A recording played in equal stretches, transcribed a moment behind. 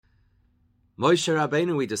Moshe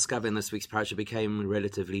Rabbeinu, we discover in this week's parasha, became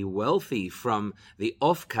relatively wealthy from the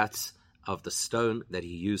offcuts of the stone that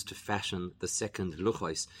he used to fashion the second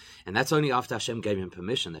luchos. And that's only after Hashem gave him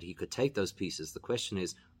permission that he could take those pieces. The question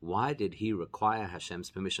is, why did he require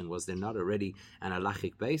Hashem's permission? Was there not already an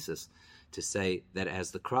halachic basis to say that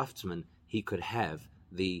as the craftsman, he could have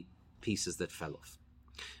the pieces that fell off?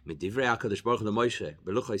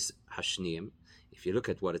 If you look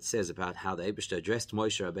at what it says about how the Eibishter addressed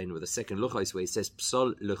Moshe Rabbeinu with the second luchos, where he says,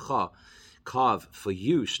 Psol lecha, carve for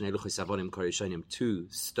you, shnei luchos avonim korishonim, 2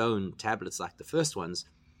 stone tablets like the first ones.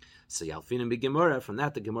 So Yalfinim b'Gemara, from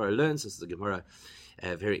that the Gemara learns, this is the Gemara,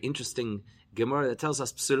 a very interesting Gemara that tells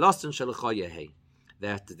us, Psulaston shelecha yehi,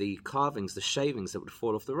 that the carvings, the shavings that would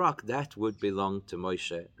fall off the rock, that would belong to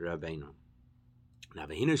Moshe Rabbeinu. Now,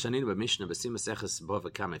 if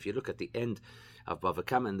you look at the end of Bava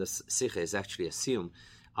Kama, and this Sikha is actually a siyum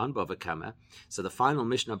on Bava Kama, so the final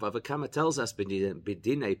Mishnah of Bava Kama tells us,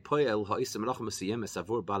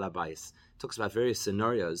 talks about various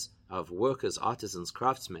scenarios of workers, artisans,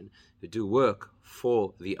 craftsmen, who do work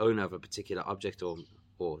for the owner of a particular object or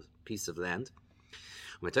piece of land.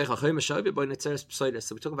 So we talk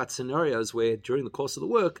about scenarios where during the course of the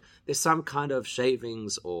work, there's some kind of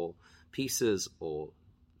shavings or pieces or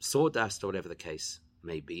sawdust or whatever the case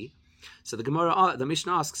may be. So the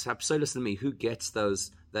Mishnah asks, who gets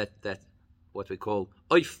those that what we call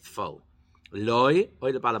oifol? Loi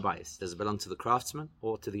or the balabayis? Does it belong to the craftsman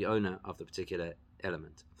or to the owner of the particular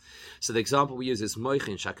element? So the example we use is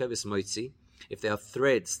moichin shakavis moitzi. If there are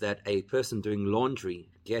threads that a person doing laundry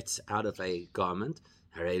gets out of a garment,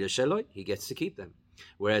 harei sheloi, he gets to keep them.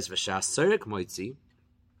 Whereas v'shas sorek moitzi,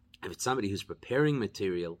 if it's somebody who's preparing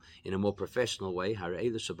material in a more professional way,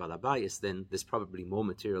 then there's probably more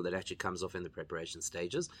material that actually comes off in the preparation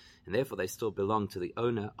stages, and therefore they still belong to the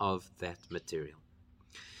owner of that material.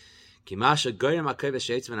 And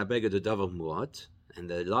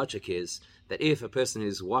the logic is that if a person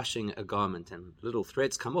is washing a garment and little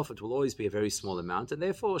threads come off, it will always be a very small amount, and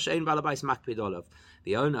therefore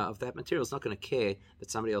the owner of that material is not going to care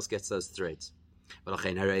that somebody else gets those threads. So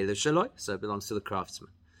it belongs to the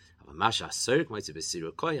craftsman. But the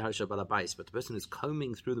person who's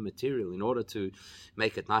combing through the material in order to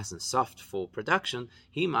make it nice and soft for production,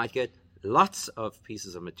 he might get lots of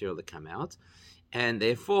pieces of material that come out, and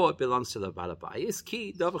therefore it belongs to the balabayis,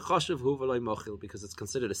 because it's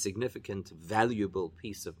considered a significant, valuable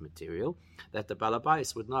piece of material that the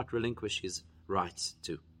balabayis would not relinquish his rights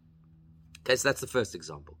to. Okay, so that's the first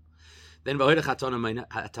example. Then the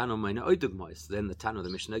Tana of the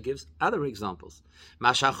Mishnah gives other examples.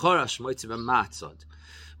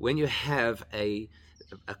 When you have a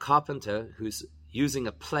carpenter who's using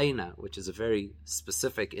a planer, which is a very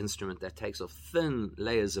specific instrument that takes off thin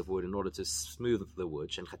layers of wood in order to smooth the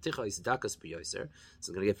wood, so it's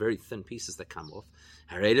going to get very thin pieces that come off,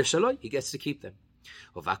 he gets to keep them.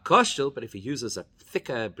 But if he uses a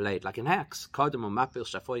thicker blade, like an axe,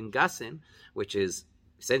 which is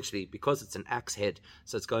essentially, because it's an axe head,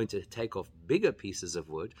 so it's going to take off bigger pieces of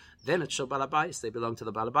wood, then it's shel balabais, they belong to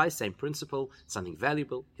the balabais, same principle, something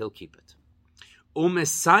valuable, he'll keep it.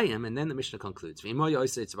 Umesayim, and then the Mishnah concludes,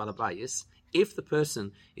 if the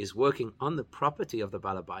person is working on the property of the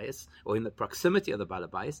balabais, or in the proximity of the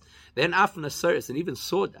balabais, then after nasoris, and even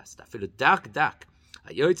sawdust, the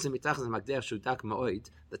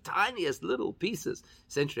tiniest little pieces,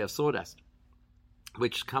 essentially of sawdust,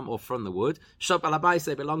 which come off from the wood, shel balabais,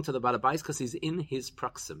 they belong to the balabais because he's in his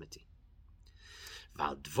proximity.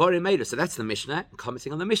 So that's the Mishnah.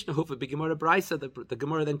 Commenting on the Mishnah, the Gemara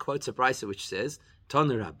then quotes a Brisa which says,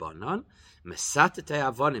 Tonu Rabbanon, Mesatete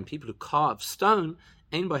Avonim, people who carve stone,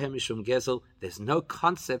 Ein Bohem Mishum Gezel, there's no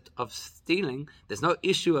concept of stealing, there's no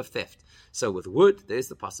issue of theft. So with wood, there is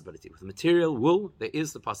the possibility. With material, wool, there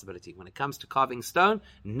is the possibility. When it comes to carving stone,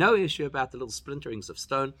 no issue about the little splinterings of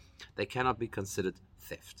stone. They cannot be considered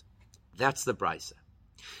theft. That's the Brisa.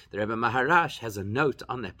 The Rebbe Maharash has a note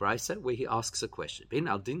on that Brisa where he asks a question.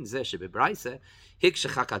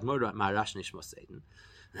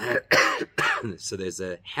 So there's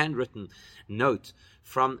a handwritten note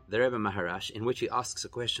from the Rebbe Maharash in which he asks a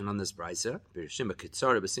question on this Brisa. It's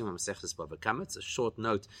a short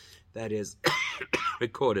note that is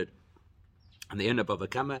recorded on the end of Bava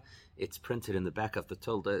Kama. It's printed in the back of the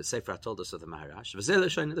Sefer HaToldos of the Maharash.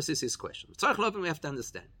 This is his question. We have to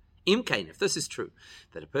understand. If this is true,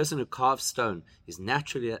 that a person who carves stone is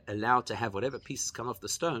naturally allowed to have whatever pieces come off the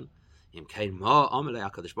stone, why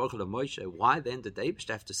then did they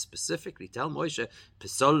have to specifically tell Moshe,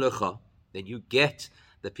 then you get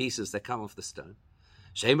the pieces that come off the stone?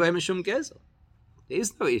 There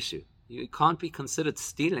is no issue. You can't be considered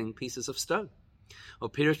stealing pieces of stone. Or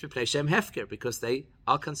Pirish B'Pnei Shem Hefker, because they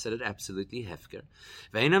are considered absolutely Hefker.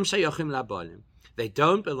 Ve'enam shayochim labalim. They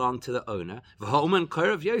don't belong to the owner. V'ha'uman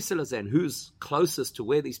korav yosel, who's closest to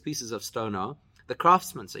where these pieces of stone are? The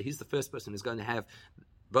craftsman. So he's the first person who's going to have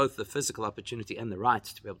both the physical opportunity and the right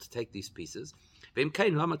to be able to take these pieces.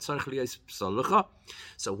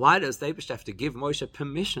 So why does the Eibush have to give Moshe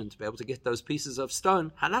permission to be able to get those pieces of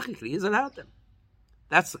stone? Halachically, he's allowed them.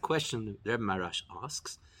 That's the question that Rebbe Marash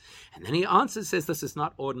asks. And then he answers, says this is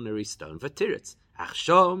not ordinary stone. V'tiritz,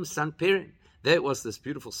 achshom sanpirin. There was this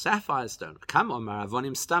beautiful sapphire stone. Kam omar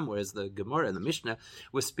avonim stam, whereas the Gemara and the Mishnah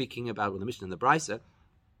were speaking about, the Mishnah and the Brisa,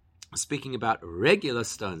 speaking about regular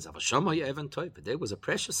stones. But there was a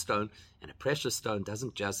precious stone, and a precious stone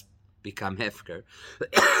doesn't just become hefker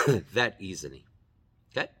that easily.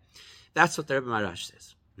 Okay? That's what the Rebbe Marash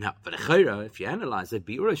says. Now, but if you analyze it,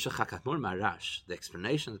 the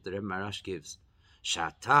explanation that the Rebbe Marash gives,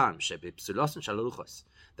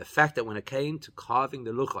 the fact that when it came to carving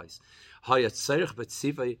the luchos, the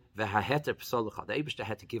Eibush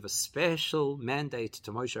had to give a special mandate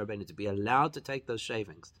to Moshe Rabbeinu to be allowed to take those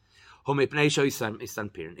shavings.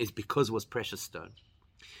 Is because it was precious stone.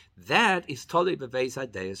 That is totally beveis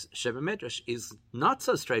hadeis sheba medrash is not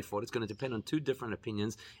so straightforward. It's going to depend on two different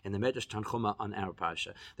opinions in the Medrash Tanchuma on our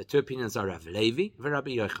parsha. The two opinions are Rav Levi and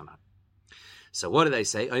Rabbi Yochanan. So what do they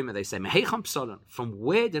say? They say mehecham psolan. From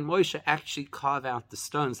where did Moshe actually carve out the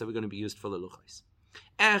stones that were going to be used for the luchos?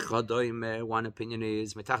 One opinion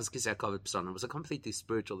is Metachas Kisei HaKavod Psolim. It was a completely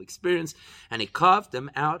spiritual experience, and he carved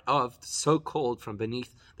them out of so-called from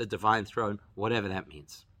beneath the divine throne, whatever that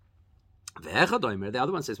means. The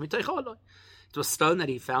other one says it was stone that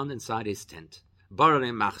he found inside his tent.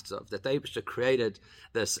 That the Eibush created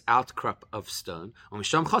this outcrop of stone, and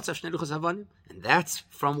that's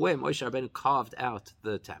from where Moshe Rabbeinu carved out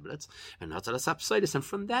the tablets. And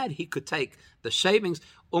from that he could take the shavings,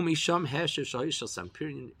 and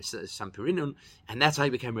that's how he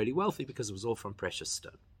became really wealthy, because it was all from precious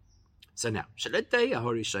stone. So now,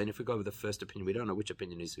 if we go with the first opinion, we don't know which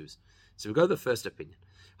opinion is whose. So we go with the first opinion.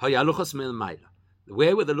 Where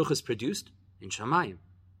were the luchos produced? In Shamayim.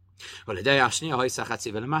 Whereas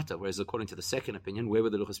according to the second opinion, where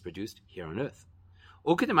were the luchos produced? Here on earth.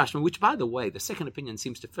 Which, by the way, the second opinion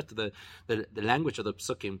seems to fit the language of the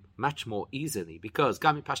psukim much more easily, because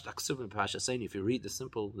if you read the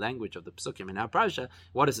simple language of the psukim in our parasha,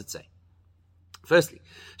 what does it say? Firstly,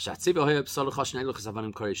 first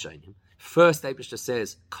Eibush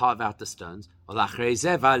says, carve out the stones, and then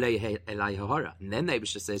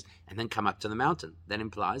Eibush says, and then come up to the mountain. That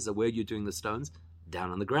implies that where you're doing the stones, down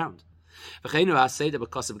on the ground. That's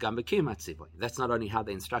not only how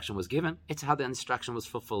the instruction was given, it's how the instruction was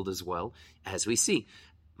fulfilled as well, as we see.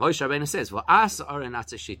 Moshe Rabbeinu says,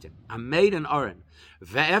 I made an oren,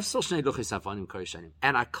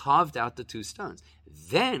 and I carved out the two stones.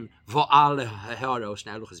 Then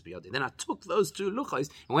I took those two luchos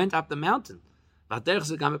and went up the mountain. That's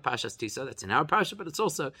in our parasha, but it's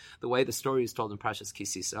also the way the story is told in Parashas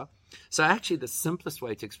Kisisa. So actually the simplest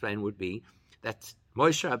way to explain would be that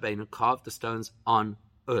Moshe Rabbeinu carved the stones on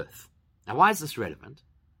earth. Now why is this relevant?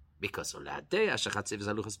 Because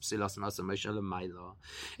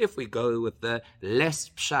if we go with the less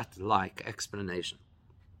pshat-like explanation,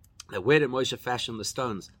 that where did Moshe fashion the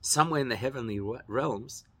stones? Somewhere in the heavenly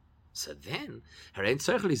realms. So then, then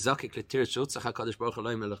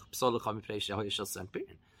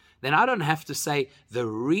I don't have to say the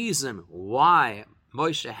reason why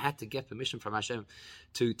Moshe had to get permission from Hashem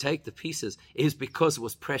to take the pieces is because it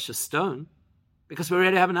was precious stone. Because we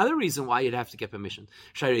already have another reason why you'd have to get permission.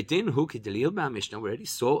 We already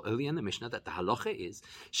saw earlier in the Mishnah that the halacha is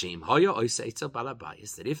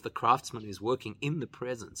that if the craftsman is working in the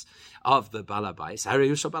presence of the balabais,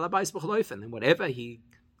 and then whatever he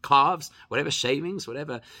carves, whatever shavings,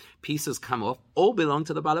 whatever pieces come off, all belong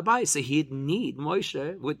to the balabais. So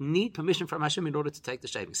Moshe would need permission from Hashem in order to take the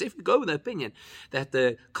shavings. So if we go with the opinion that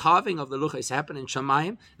the carving of the luchos happened in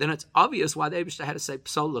Shamayim, then it's obvious why the Eibush had to say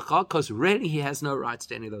psol lucha, because really he has no rights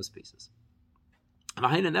to any of those pieces.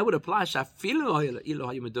 And that would apply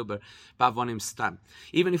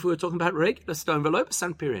even if we were talking about regular stone,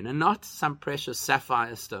 and not some precious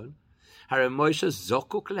sapphire stone. Moshe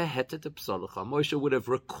would have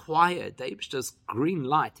required the Eibush's green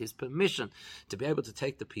light, his permission to be able to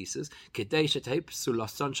take the pieces,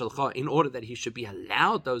 in order that he should be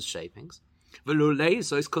allowed those shavings.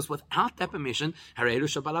 Because without that permission,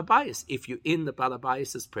 if you're in the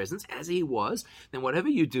balabais' presence, as he was, then whatever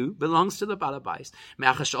you do belongs to the balabais.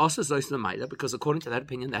 Because according to that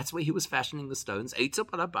opinion, that's where he was fashioning the stones, in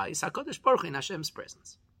Hashem's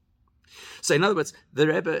presence. So in other words, the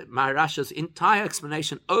Rebbe Maharash's entire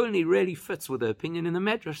explanation only really fits with the opinion in the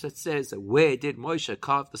Medrash that says, where did Moshe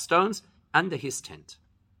carve the stones? Under his tent.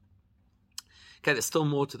 Okay, there's still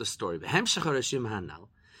more to the story.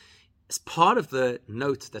 As part of the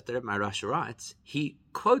note that the Rebbe Maharash writes, he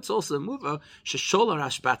quotes also the Muva Sheshola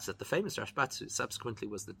Rashbatz, that the famous Rashbatz, who subsequently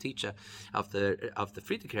was the teacher of the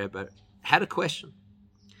Frierdiker Rebbe, had a question.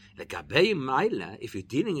 If you're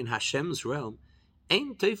dealing in Hashem's realm,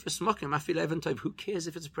 who cares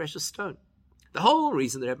if it's a precious stone? The whole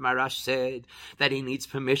reason that Rebbe Maharash said that he needs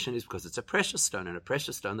permission is because it's a precious stone, and a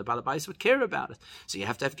precious stone, the Balabais would care about it. So you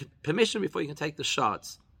have to have permission before you can take the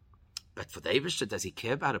shards. But for the Eibishter, does he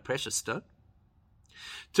care about a precious stone?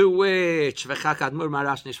 To which the Rebbe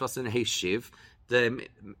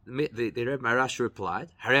Maharash replied,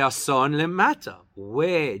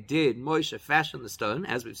 where did Moshe fashion the stone,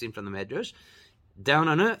 as we've seen from the Medrash? Down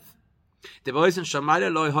on earth.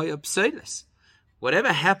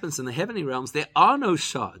 Whatever happens in the heavenly realms, there are no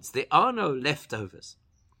shards, there are no leftovers.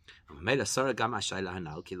 And by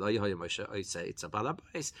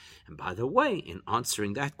the way, in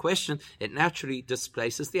answering that question, it naturally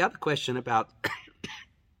displaces the other question about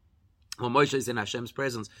well, Moshe is in Hashem's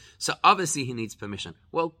presence, so obviously he needs permission.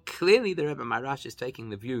 Well, clearly the Rebbe Maharash is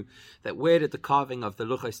taking the view that where did the carving of the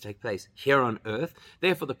luchos take place? Here on earth.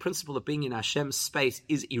 Therefore, the principle of being in Hashem's space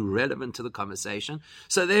is irrelevant to the conversation.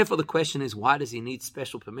 So therefore, the question is, why does he need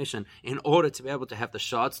special permission in order to be able to have the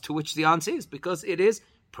shards? To which the answer is, because it is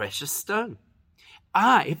precious stone.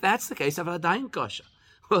 If that's the case,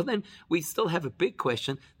 well, then we still have a big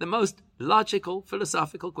question, the most logical,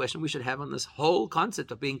 philosophical question we should have on this whole concept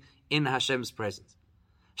of being in Hashem's presence.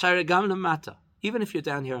 Even if you're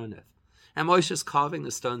down here on earth, and Moshe is carving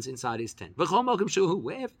the stones inside his tent,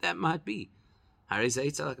 wherever that might be, in the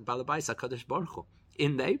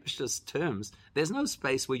Eibishter's terms, there's no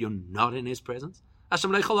space where you're not in his presence.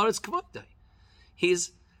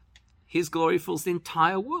 His glory fills the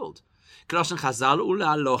entire world.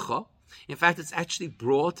 In fact, it's actually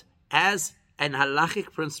brought as an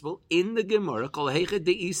halachic principle in the Gemara,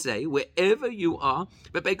 wherever you are,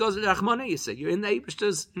 but you're in the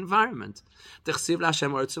Eibishter's environment. Because the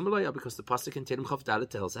Pasuk in Tehillim Chof Dalet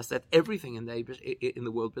tells us that everything in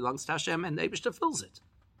the world belongs to Hashem, and the Eibishter fills it.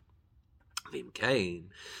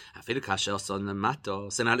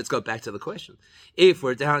 So now let's go back to the question. If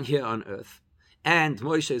we're down here on earth, and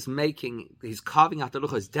Moshe is he's carving out the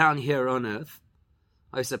luchos down here on earth,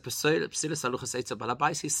 he's still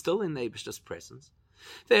in the Eibishter's presence.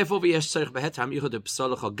 Therefore, he needs the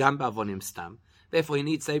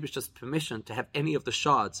Eibishter's permission to have any of the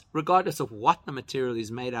shards, regardless of what the material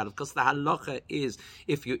is made out of. Because the halacha is,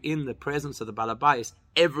 if you're in the presence of the Balabais,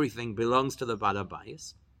 everything belongs to the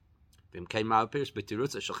Balabais.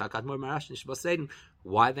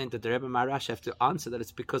 Why then did the Rebbe Maharash have to answer that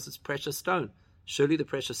it's because it's precious stone? Surely the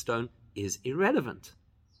precious stone is irrelevant.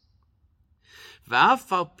 Now,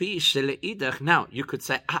 you could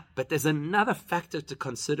say, but there's another factor to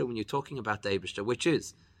consider when you're talking about the Eibishter, which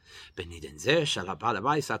is, if the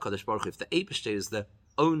Eibishter is the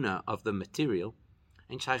owner of the material,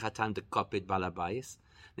 then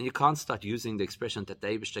you can't start using the expression that the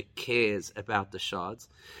Eibishter cares about the shards.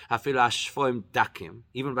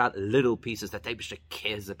 Even about little pieces, that the Eibishter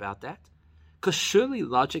cares about that. Because surely,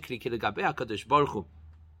 logically,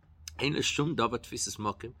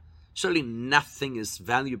 surely nothing is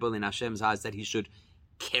valuable in Hashem's eyes that he should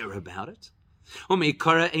care about it. So the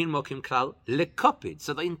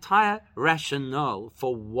entire rationale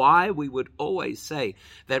for why we would always say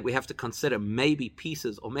that we have to consider maybe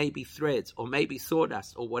pieces or maybe threads or maybe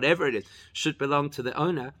sawdust or whatever it is should belong to the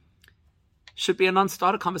owner should be a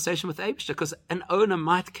non-starter conversation with the Eibishter, because an owner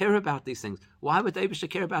might care about these things. Why would the Eibishter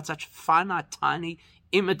care about such finite, tiny,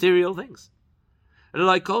 immaterial things? It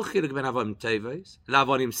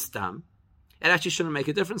actually shouldn't make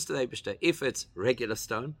a difference to the Eibishter if it's regular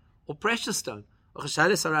stone or precious stone, or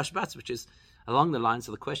Rashbatz, which is along the lines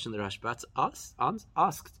of the question that Rashbatz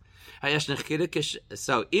asked.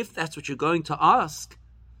 So if that's what you're going to ask,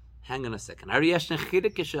 hang on a second.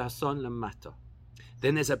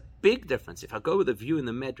 Then there's a big difference. If I go with the view in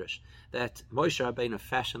the Medrash that Moshe Rabbeinu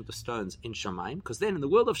fashioned the stones in Shamayim, because then in the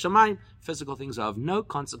world of Shamayim, physical things are of no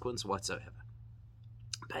consequence whatsoever.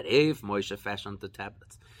 But if Moshe fashioned the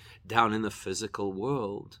tablets down in the physical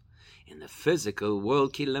world, ki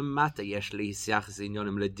lemata yesh lihisach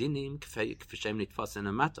zinyonim ledinim k'shem nitfas in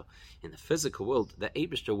amato. In the physical world, the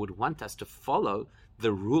Eibishter would want us to follow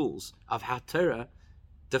the rules of how Torah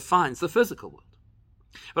defines the physical world.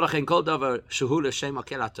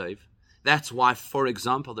 That's why, for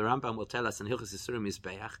example, the Rambam will tell us in Hilchos Yisurim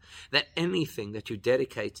Mizbeach that anything that you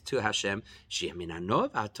dedicate to Hashem,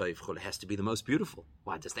 has to be the most beautiful.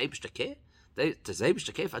 Why? Does the Eibishter care? Does the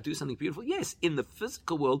Eibishter care if I do something beautiful? Yes, in the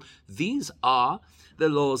physical world, these are the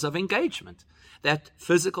laws of engagement. That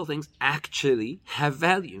physical things actually have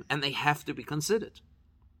value and they have to be considered.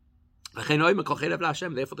 Therefore,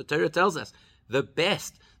 the Torah tells us the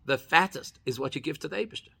best, the fattest is what you give to the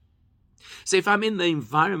Eibishter. So if I'm in the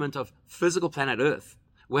environment of physical planet Earth,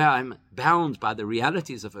 where I'm bound by the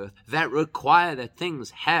realities of Earth that require that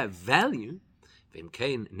things have value,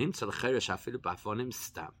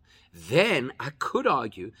 then I could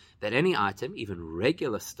argue that any item, even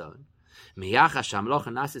regular stone,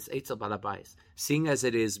 seeing as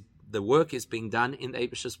it is, the work is being done in the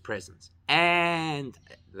Eibishter's presence, and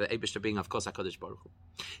the Eibishter being, of course, HaKadosh Baruch Hu,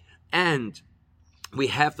 and we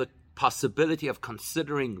have the possibility of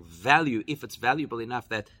considering value, if it's valuable enough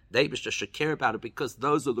that the Eibishter should care about it, because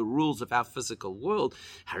those are the rules of our physical world,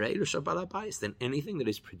 then anything that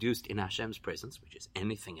is produced in Hashem's presence, which is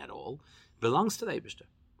anything at all, belongs to the Eibishter.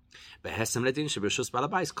 Which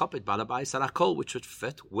would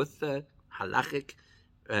fit with the halachic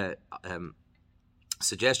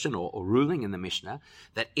suggestion or ruling in the Mishnah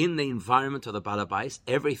that in the environment of the Balabais,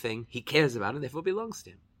 everything he cares about and therefore belongs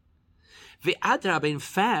to him. In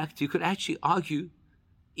fact, you could actually argue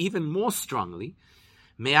even more strongly,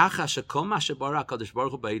 like the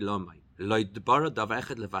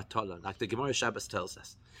Gemara Shabbos tells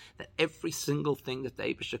us, that every single thing that the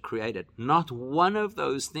Eibishter created, not one of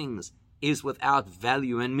those things is without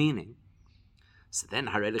value and meaning. So then,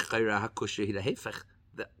 the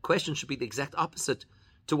question should be the exact opposite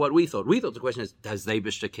to what we thought. We thought the question is, does the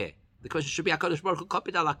Eibishter care? The question should be, HaKadosh Baruch Hu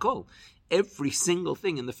kopid al hakol. Every single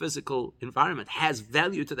thing in the physical environment has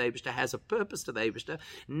value to the Eibishter, has a purpose to the Eibishter.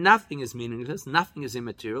 Nothing is meaningless, nothing is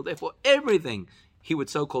immaterial. Therefore, everything he would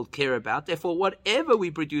so-called care about. Therefore, whatever we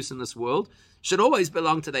produce in this world should always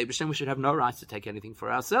belong to the Eibishter, and we should have no rights to take anything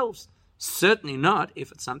for ourselves. Certainly not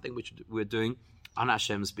if it's something which we're doing on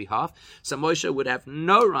Hashem's behalf. So Moshe would have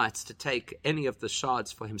no rights to take any of the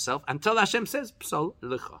shards for himself until Hashem says, Psol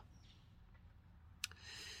Licha.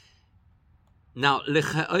 Now,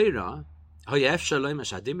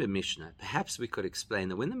 perhaps we could explain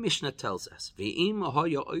that when the Mishnah tells us, remember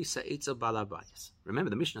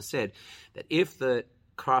the Mishnah said that if the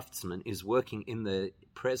craftsman is working in the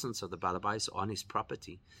presence of the Balabais or on his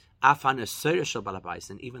property,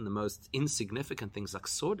 and even the most insignificant things like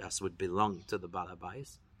sawdust would belong to the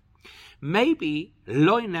Balabais, maybe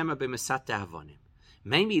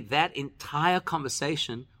that entire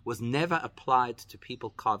conversation was never applied to people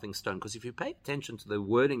carving stone. Because if you pay attention to the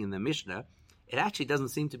wording in the Mishnah, it actually doesn't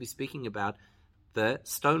seem to be speaking about the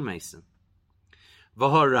stonemason.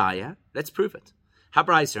 V'horaya, let's prove it.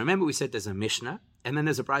 Habraisa, remember we said there's a Mishnah, and then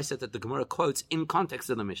there's a Braisa that the Gemara quotes in context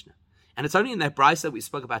of the Mishnah. And it's only in that Braisa that we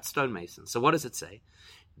spoke about stonemason. So what does it say?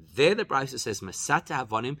 There the Braisa says, Mesata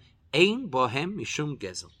avonim ein bohem mishum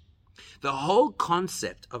gezel. The whole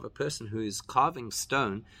concept of a person who is carving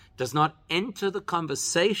stone does not enter the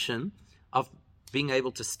conversation of being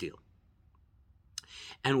able to steal.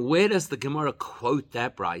 And where does the Gemara quote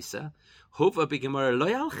that Braisa? The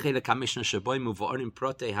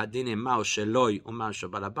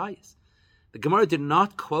Gemara did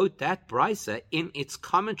not quote that Braisa in its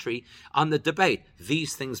commentary on the debate.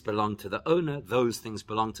 These things belong to the owner, those things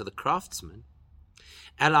belong to the craftsman.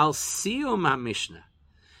 Al siyum Mishnah.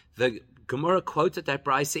 The Gemara quoted that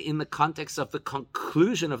Braisa in the context of the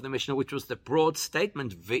conclusion of the Mishnah, which was the broad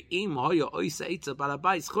statement that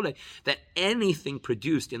anything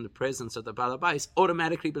produced in the presence of the Balabais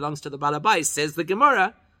automatically belongs to the Balabais, says the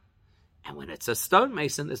Gemara. And when it's a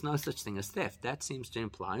stonemason, there's no such thing as theft. That seems to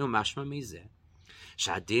imply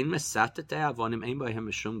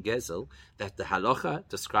that the halacha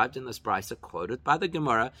described in this Braisa, quoted by the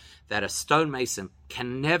Gemara, that a stonemason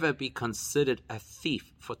can never be considered a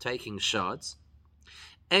thief for taking shards.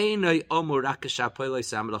 That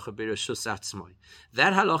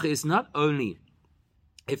halacha is not only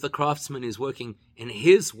if the craftsman is working in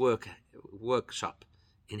his workshop,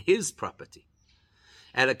 in his property.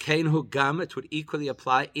 It would equally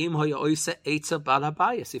apply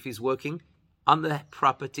if he's working on the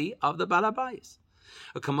property of the Balabais.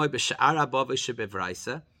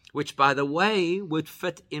 Which, by the way, would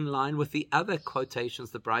fit in line with the other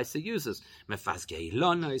quotations the Braisa uses. The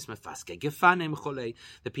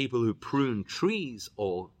people who prune trees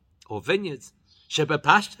or vineyards. Now there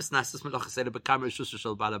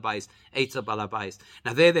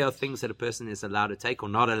are things that a person is allowed to take or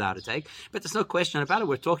not allowed to take, but there's no question about it.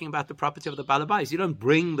 We're talking about the property of the balabais. You don't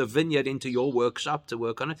bring the vineyard into your workshop to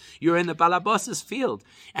work on it. You're in the balabas's field.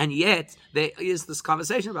 And yet there is this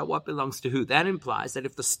conversation about what belongs to who. That implies that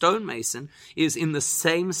if the stonemason is in the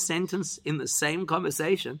same sentence, in the same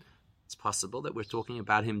conversation, it's possible that we're talking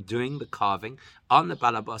about him doing the carving on the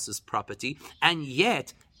balabas's property, and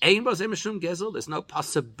yet there's no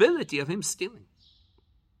possibility of him stealing.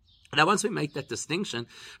 Now, once we make that distinction,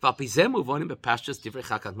 maybe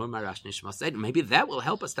that will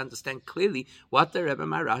help us to understand clearly what the Rebbe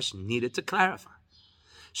Maharash needed to clarify.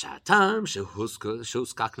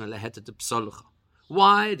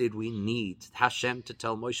 Why did we need Hashem to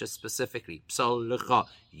tell Moshe specifically,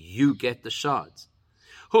 you get the shards?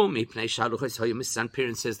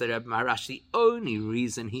 Pirin says that Rebbe Maharash, the only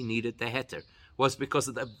reason he needed the heter was because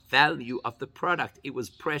of the value of the product. It was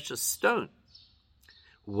precious stone.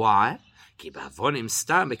 Why?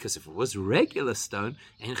 Because if it was regular stone,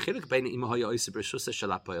 it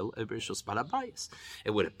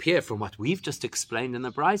would appear from what we've just explained in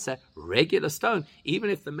the Brisa, regular stone, even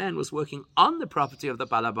if the man was working on the property of the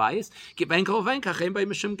Balabayas,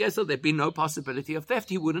 there'd be no possibility of theft.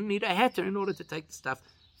 He wouldn't need a heter in order to take the stuff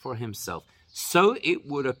for himself. So it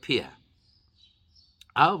would appear.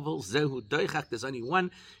 There's only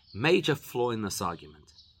one major flaw in this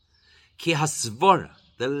argument. Ki hasvora,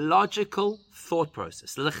 the logical thought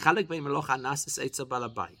process. Why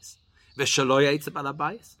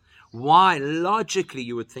logically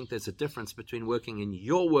you would think there's a difference between working in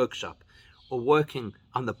your workshop or working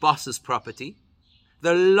on the boss's property?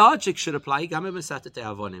 The logic should apply.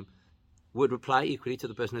 Would apply equally to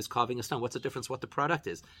the person who's carving a stone. What's the difference? What the product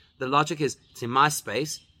is? The logic is, it's in my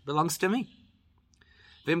space, belongs to me.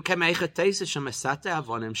 What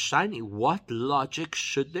logic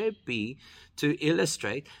should there be to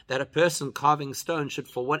illustrate that a person carving stone should,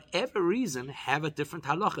 for whatever reason, have a different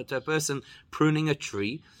halacha to a person pruning a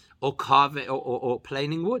tree or carving or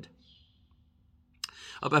planing wood?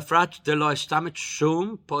 Especially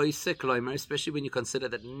when you consider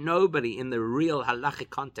that nobody in the real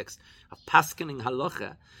halachic context of paskening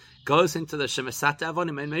halacha goes into the Shemesata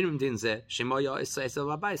Avonim.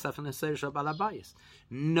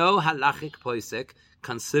 No halachic poisek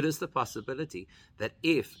considers the possibility that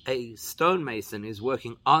if a stonemason is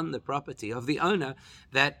working on the property of the owner,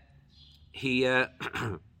 that he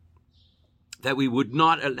that we would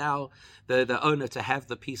not allow the owner to have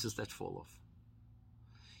the pieces that fall off.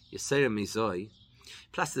 Yisera Mizoi.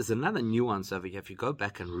 Plus, there's another nuance over here. If you go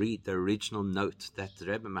back and read the original note that the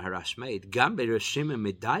Rebbe Maharash made, Gambe Reshima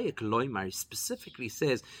Medayek Loimar specifically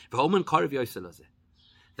says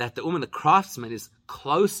that the craftsman is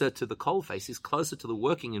closer to the coalface, is closer to the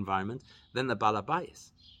working environment than the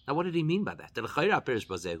balabayas. Now, what did he mean by that?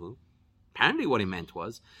 Apparently, what he meant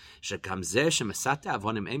was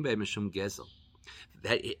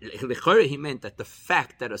that he meant that the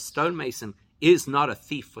fact that a stonemason is not a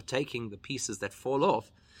thief for taking the pieces that fall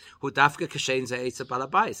off,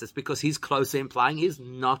 it's because he's closely implying he's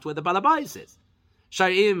not where the balabais is.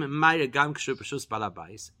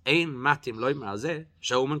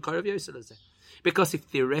 Because if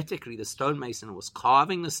theoretically the stonemason was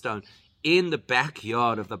carving the stone in the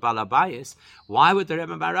backyard of the balabais, why would the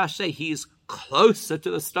Rebbe Maharash say he's closer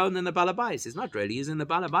to the stone than the balabais? He's not really. He's in the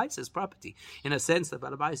balabais' property. In a sense, the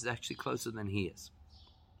balabais is actually closer than he is.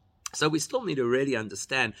 So we still need to really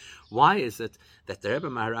understand why is it that the Rebbe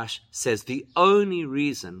Maharash says the only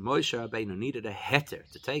reason Moshe Rabbeinu needed a heter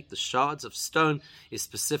to take the shards of stone is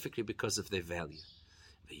specifically because of their value.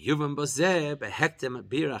 So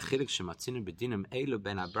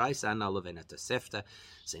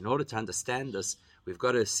in order to understand this, we've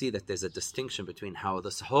got to see that there's a distinction between how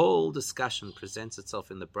this whole discussion presents itself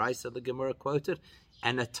in the Brisa the Gemara quoted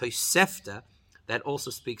and a Tosefta that also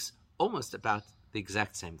speaks almost about the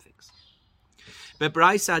exact same things. We've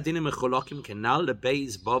already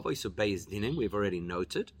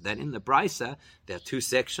noted that in the Brisa there are two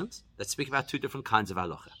sections that speak about two different kinds of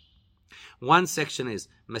halacha. One section is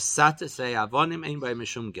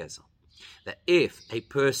that if a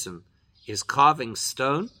person is carving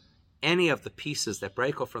stone, any of the pieces that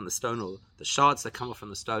break off from the stone or the shards that come off from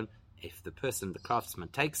the stone, if the person, the craftsman,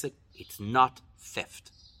 takes it, it's not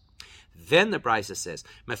theft. Then the Brisa says,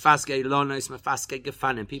 Mefaske lonos, mefaske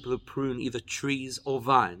gefanim, people who prune either trees or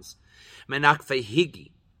vines. Menakfe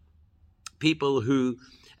higi, people who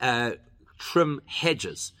trim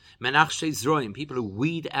hedges. Menachshe zroim, people who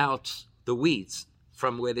weed out the weeds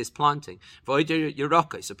from where there's planting. Voider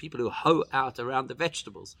yerokos, so people who hoe out around the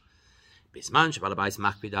vegetables. If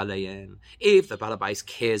the balabais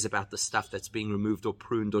cares about the stuff that's being removed or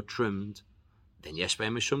pruned or trimmed, then yesh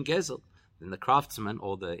be'em mishum gezel. Then the craftsman,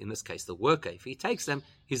 or in this case the worker, if he takes them,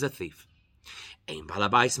 he's a thief.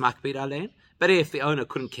 But if the owner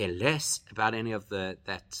couldn't care less about any of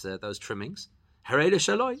those trimmings,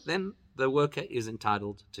 then the worker is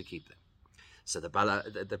entitled to keep them. So the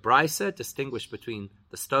Brisa distinguished between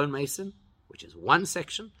the stonemason, which is one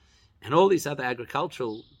section, and all these other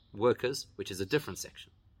agricultural workers, which is a different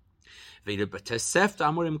section. Whereas the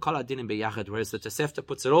Tosefta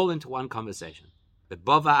puts it all into one conversation.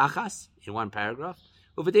 In one paragraph,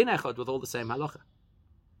 with all the same halacha.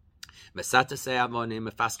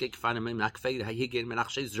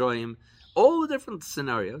 All the different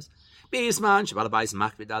scenarios. If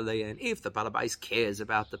the balabais cares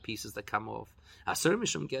about the pieces that come off,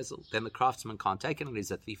 then the craftsman can't take it, and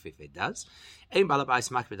he's a thief if it does. And if the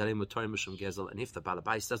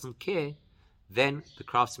balabais doesn't care, then the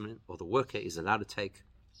craftsman or the worker is allowed to take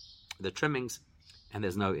the trimmings, and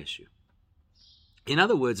there's no issue. In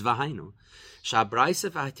other words, and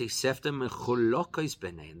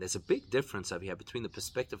there's a big difference over here between the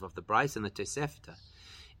perspective of the Brisa and the Tosefta.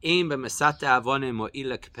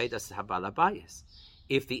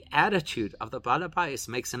 If the attitude of the Balabayas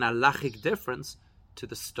makes an halachic difference to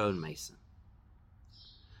the stonemason.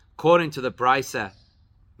 According to the Brisa,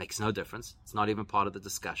 makes no difference. It's not even part of the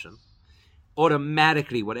discussion.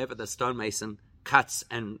 Automatically, whatever the stonemason cuts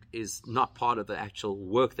and is not part of the actual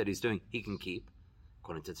work that he's doing, he can keep.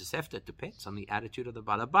 According to Tosefta, it depends on the attitude of the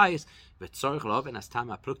Balabayas.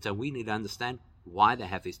 We need to understand why they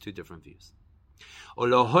have these two different views.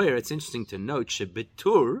 It's interesting to note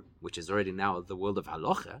shebitur, which is already now the world of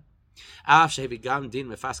halacha,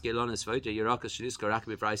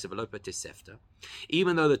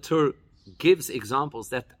 even though the Tur gives examples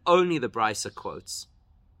that only the Brisa quotes.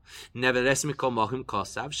 Nevertheless, the Tur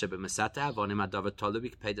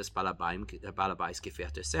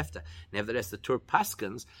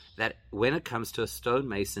paskins that when it comes to a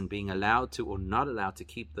stonemason being allowed to or not allowed to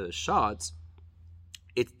keep the shards,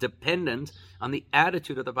 it's dependent on the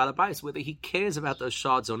attitude of the balabais, whether he cares about those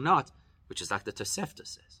shards or not, which is like the Tosefta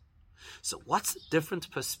says. So what's the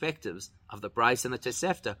different perspectives of the Brisa and the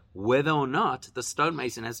Tosefta, whether or not the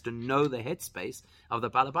stonemason has to know the headspace of the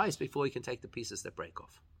balabais before he can take the pieces that break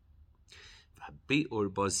off?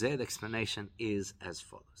 The explanation is as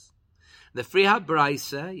follows. The Friha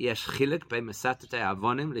Brisa yesh chilek be mesatete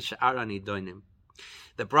avonim l'sha'ar anidonim.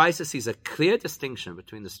 The Brisa sees a clear distinction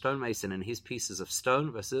between the stonemason and his pieces of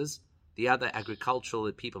stone versus the other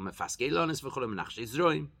agricultural people. Why?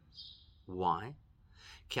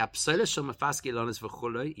 The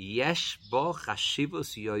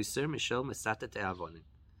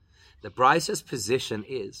Brisa's position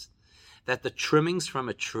is that the trimmings from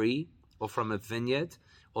a tree or from a vineyard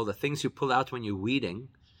or the things you pull out when you're weeding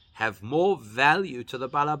have more value to the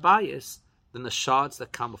balabayas than the shards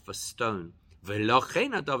that come off a stone. So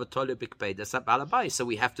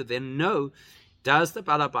we have to then know, does the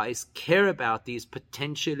balabais care about these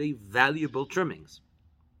potentially valuable trimmings?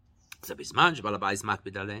 So if the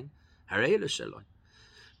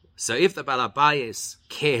balabais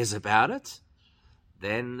cares about it,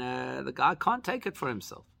 then the guy can't take it for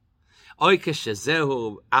himself. Or let's say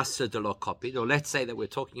that we're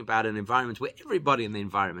talking about an environment where everybody in the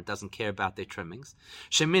environment doesn't care about their trimmings,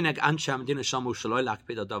 where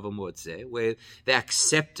the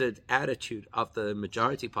accepted attitude of the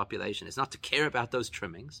majority population is not to care about those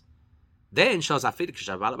trimmings. Then, even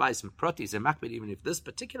if this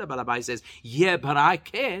particular balabai says, yeah, but I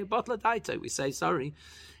care, we say, sorry,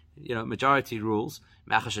 majority rules,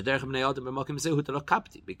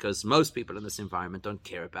 because most people in this environment don't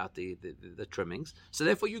care about the trimmings. So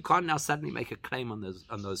therefore you can't now suddenly make a claim on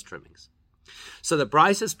those trimmings. So the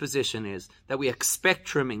Brisa's position is that we expect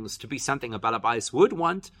trimmings to be something a balabais would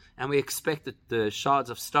want, and we expect the shards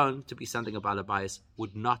of stone to be something a balabais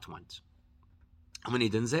would not want. And when he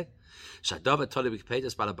didn't say, now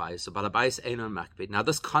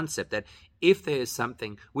this concept that if there is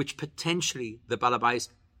something which potentially the balabais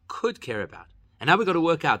could care about, and now we've got to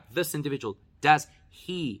work out this individual, does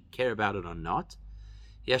he care about it or not?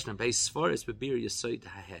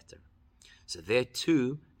 So there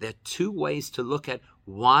are two ways to look at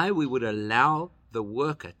why we would allow the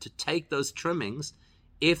worker to take those trimmings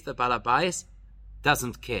if the balabais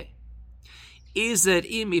doesn't care. Is it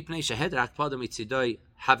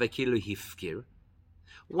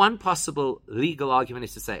one possible legal argument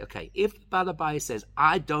is to say, okay, if the balabai says,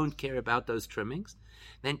 I don't care about those trimmings,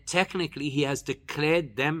 then technically he has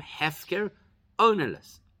declared them hefker,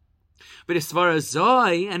 ownerless. But as far as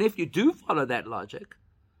Zoe, and if you do follow that logic,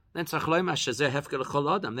 then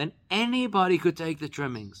then anybody could take the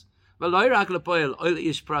trimmings. Not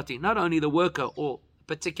only the worker or a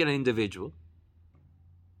particular individual.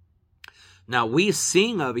 Now we're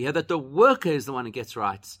seeing over here that the worker is the one who gets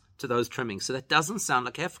rights to those trimmings, so that doesn't sound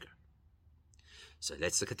like hefker. So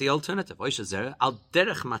let's look at the alternative. Or is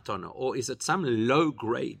it some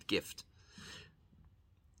low-grade gift?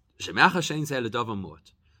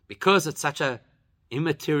 Because it's such an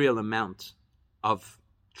immaterial amount of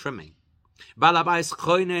trimming. Maybe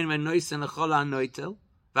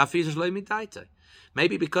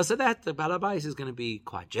because of that, the balabais is going to be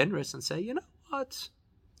quite generous and say, you know what,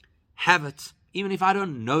 have it, even if I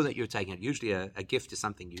don't know that you're taking it. Usually a gift is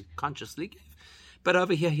something you consciously give. But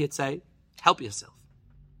over here, he'd say, help yourself.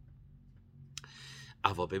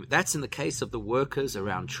 That's in the case of the workers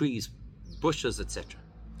around trees, bushes, etc.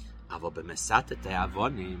 But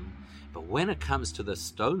when it comes to the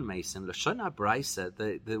stonemason, Lashon Braisa,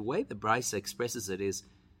 the way the Braisa expresses it is,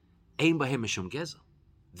 Ein bahem mishum gezel.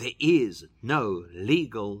 There is no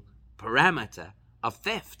legal parameter of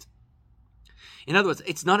theft. In other words,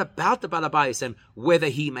 it's not about the balabais and whether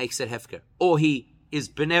he makes it hefker, or he is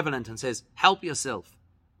benevolent and says, help yourself.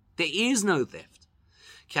 There is no theft.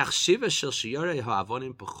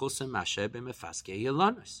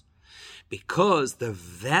 Because the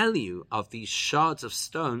value of these shards of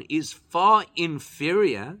stone is far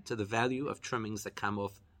inferior to the value of trimmings that come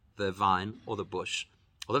off the vine or the bush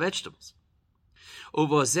or the vegetables. So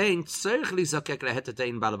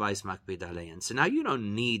now you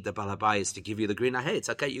don't need the balabais to give you the green light. Hey, it's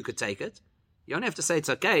okay, you could take it. You don't have to say it's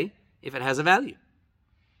okay if it has a value.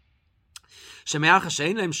 Considering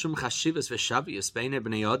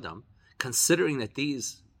that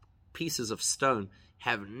these pieces of stone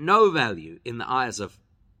have no value in the eyes of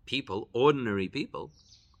people, ordinary people,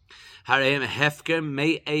 they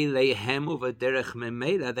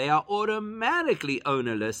are automatically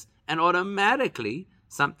ownerless and automatically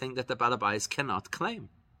something that the balabais cannot claim.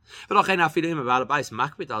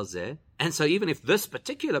 And so even if this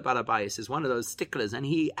particular balabais is one of those sticklers and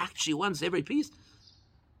he actually wants every piece,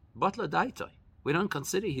 we don't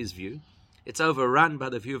consider his view. It's overrun by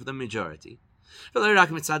the view of the majority. Not only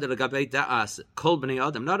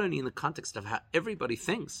in the context of how everybody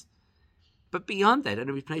thinks, but beyond that,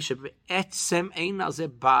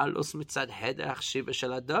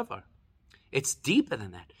 it's deeper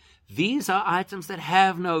than that. These are items that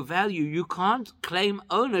have no value. You can't claim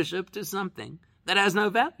ownership to something that has no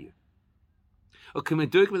value.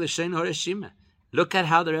 Look at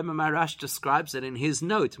how the Rebbe Marash describes it in his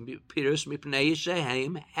note.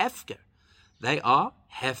 They are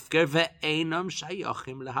hefker ve'enam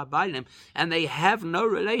shayochim lehabaylim, and they have no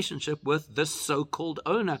relationship with the so-called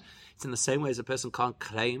owner. It's in the same way as a person can't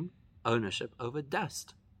claim ownership over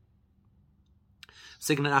dust.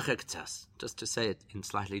 Just to say it in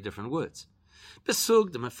slightly different words. When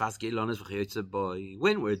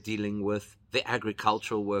we're dealing with the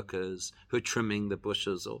agricultural workers who are trimming the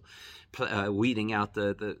bushes or weeding out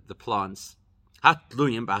the plants, where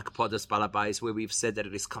we've said that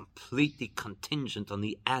it is completely contingent on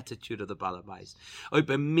the attitude of the balabais,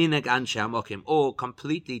 or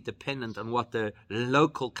completely dependent on what the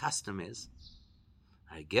local custom is.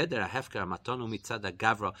 The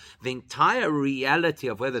entire reality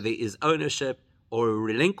of whether there is ownership or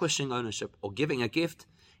relinquishing ownership or giving a gift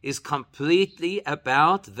is completely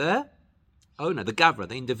about the owner, the gavra,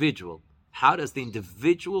 the individual. How does the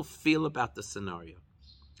individual feel about the scenario?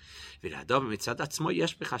 But if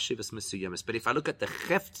I look at the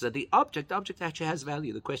cheftza, the object actually has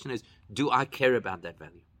value. The question is, do I care about that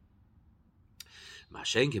value?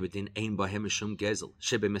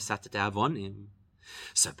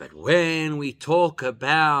 So, but when we talk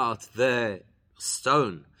about the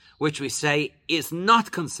stone, which we say is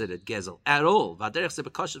not considered gezel at all,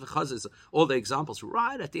 all the examples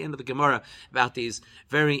right at the end of the Gemara about these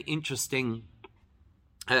very interesting,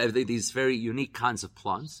 these very unique kinds of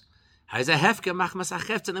plants, and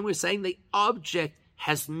then we're saying the object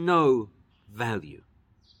has no value.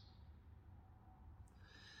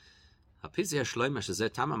 And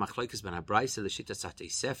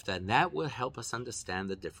that will help us understand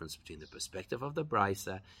the difference between the perspective of the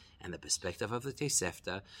Braisa and the perspective of the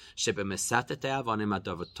Tosefta.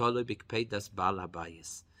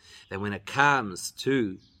 That when it comes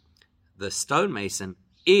to the stonemason,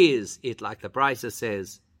 is it like the Braisa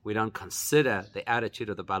says, we don't consider the attitude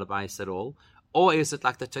of the Balabais at all? Or is it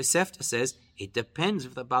like the Tosefta says, it depends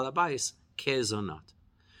if the Balabais cares or not?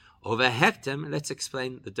 Over hektim, let's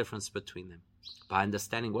explain the difference between them by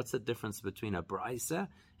understanding what's the difference between a Braisa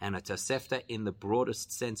and a Tosefta in the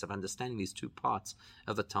broadest sense of understanding these two parts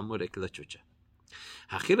of the Talmudic literature.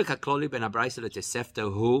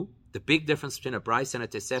 The big difference between a Braisa and a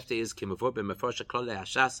Tosefta is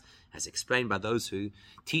as explained by those who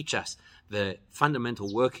teach us the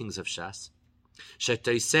fundamental workings of Shas. A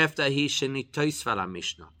Tosefta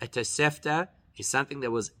is something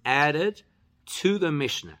that was added to the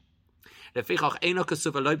Mishnah. That's why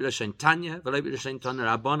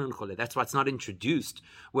it's not introduced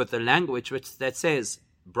with the language that says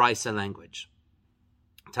Braisa language.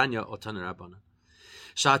 Tanya or Tana Rabbana.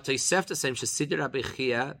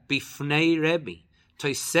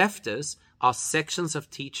 Toseftas are sections of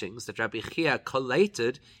teachings that Rabbi Chia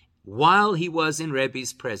collated while he was in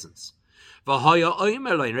Rebbe's presence.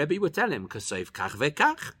 Rebbe would tell him,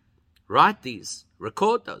 write these,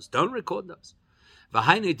 record those, don't record those.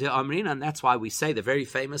 And that's why we say the very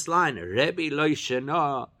famous line, if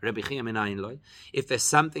there's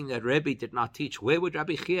something that Rebbe did not teach, where would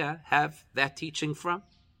Rabbi Chia have that teaching from?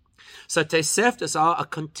 So Toseftas are a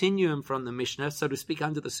continuum from the Mishnah, so to speak,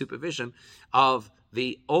 under the supervision of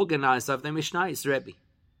the organizer of the Mishnah, is Rebbe.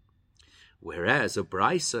 Whereas the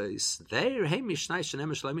Braisos,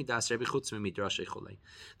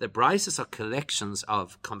 the Braisos are collections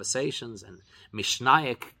of conversations and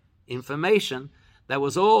Mishnaic information that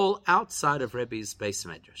was all outside of Rebbe's Beis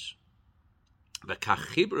Medrash.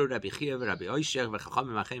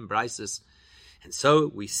 And so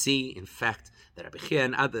we see, in fact, that Rabbi Chia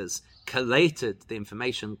and others collated the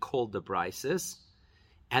information called the Braisos,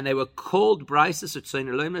 and they were called Braisos.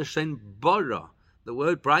 The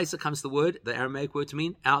word Braisa comes the Aramaic word to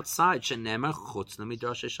mean outside,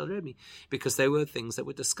 because they were things that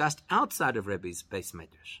were discussed outside of Rebbe's Beis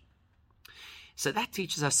Medrash. So that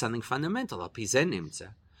teaches us something fundamental.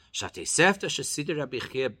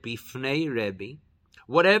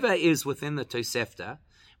 Whatever is within the Tosefta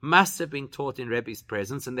must have been taught in Rebbe's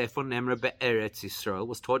presence, and therefore Nemra be'eretz Yisrael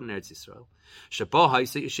was taught in Eretz Yisrael. Sheba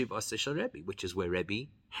ha'isa yeshiva aseh Rebbe, which is where Rebbe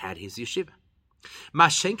had his yeshiva.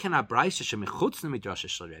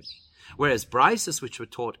 Whereas Braisos, which were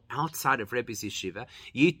taught outside of Rebbe's yeshiva,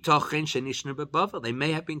 they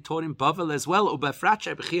may have been taught in Bavel as well,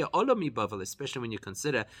 especially when you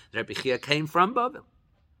consider that Rabbi Chia came from Bavel.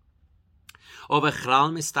 In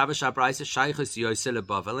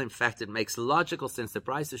fact, it makes logical sense that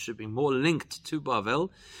Braisos should be more linked to Bavel.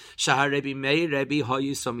 Like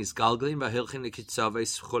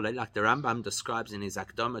the Rambam describes in his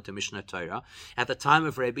Akdama to Mishnah Torah, at the time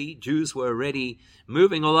of Rebbe, Jews were already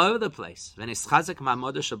moving all over the place. And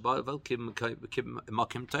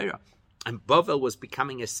Bavel was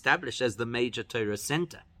becoming established as the major Torah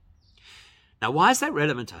center. Now, why is that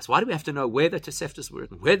relevant to us? Why do we have to know where the Toseftas were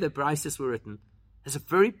written, where the Braisos were written? There's a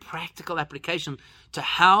very practical application to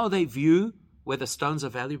how they view whether stones are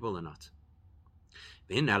valuable or not.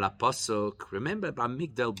 Remember, by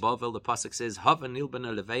Migdal Bavel, the pasuk says,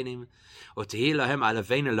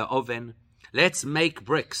 let's make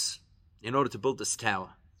bricks in order to build this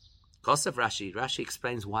tower. Kosav Rashi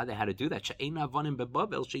explains why they had to do that.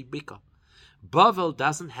 Bavel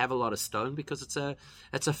doesn't have a lot of stone because it's a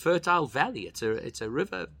fertile valley. It's a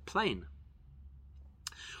river plain.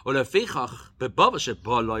 So in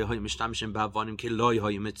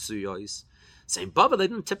Bavel they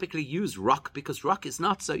didn't typically use rock because rock is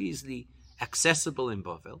not so easily accessible in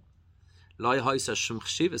Bavel. They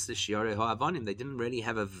didn't really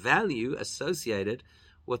have a value associated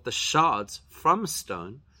with the shards from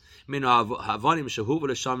stone. If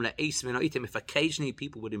occasionally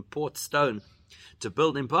people would import stone to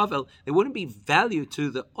build in Bavel, there wouldn't be value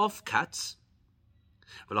to the offcuts.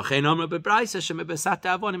 That's why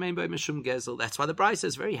the Braisa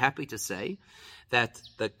is very happy to say that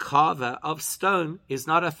the carver of stone is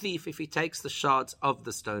not a thief if he takes the shards of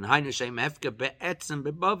the stone.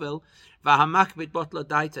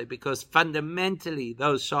 Because fundamentally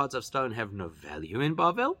those shards of stone have no value in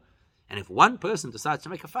Bavel. And if one person decides to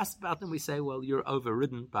make a fuss about them, we say, well, you're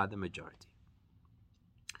overridden by the majority.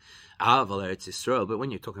 But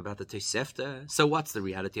when you're talking about the Tosefta, so what's the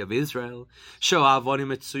reality of Israel? It's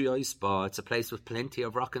a place with plenty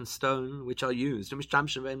of rock and stone which are used. And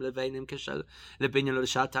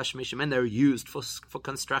they're used for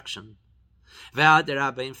construction.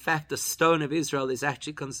 In fact, the stone of Israel is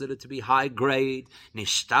actually considered to be high grade.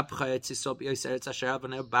 Eretz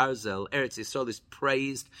Yisrael is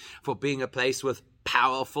praised for being a place with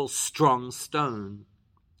powerful, strong stone.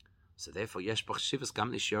 So therefore,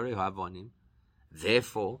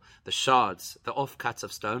 therefore, the shards, the offcuts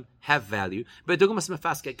of stone, have value. But like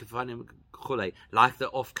the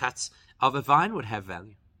offcuts of a vine would have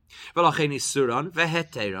value. And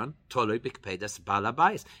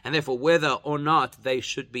therefore, whether or not they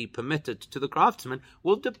should be permitted to the craftsman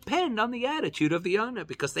will depend on the attitude of the owner,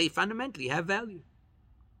 because they fundamentally have value.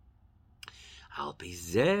 Now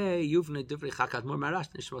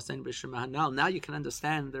you can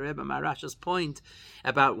understand the Rebbe Marash's point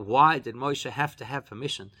about why did Moshe have to have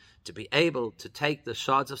permission to be able to take the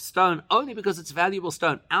shards of stone, only because it's valuable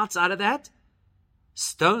stone. Outside of that,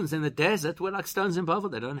 stones in the desert were like stones in Bavel.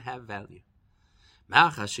 They don't have value.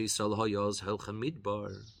 The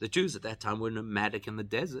Jews at that time were nomadic in the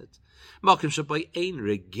desert. A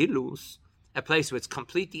place where it's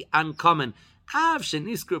completely uncommon. Even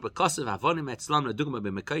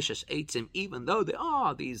though there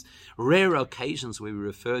are these rare occasions where we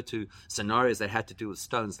refer to scenarios that had to do with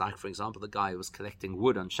stones, like, for example, the guy who was collecting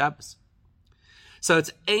wood on Shabbos. So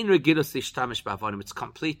it's it's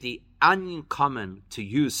completely uncommon to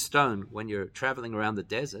use stone when you're traveling around the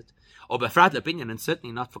desert, or befrat lebinyan, and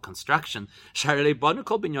certainly not for construction,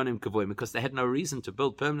 because they had no reason to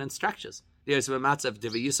build permanent structures, because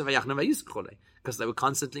they were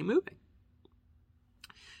constantly moving.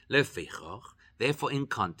 Therefore, in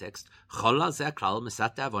context,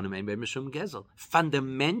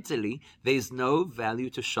 fundamentally, there's no value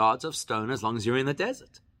to shards of stone as long as you're in the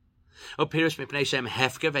desert. Therefore, as the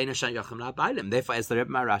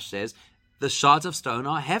Rebbe Marash says, the shards of stone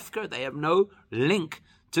are hefker. They have no link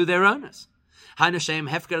to their owners. Not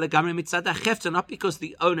because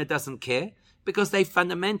the owner doesn't care, because they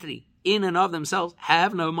fundamentally, in and of themselves,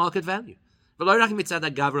 have no market value. And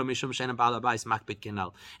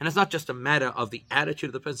it's not just a matter of the attitude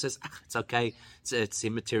of the person says, it's okay, it's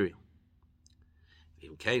immaterial.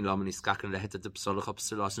 That's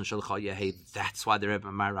why the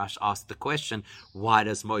Rebbe Marash asked the question, why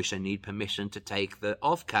does Moshe need permission to take the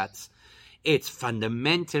offcuts? It's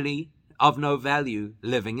fundamentally of no value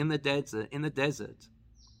living in the desert.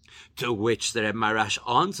 To which the Rebbe Marash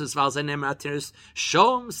answers,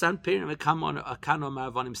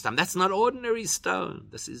 that's not ordinary stone.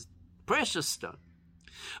 This is precious stone.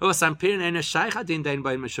 You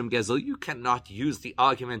cannot use the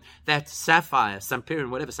argument that sapphire, sampirin,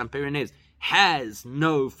 whatever sampirin is, has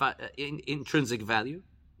no intrinsic value,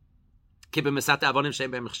 which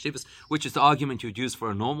is the argument you'd use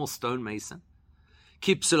for a normal stonemason.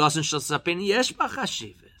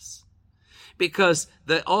 Because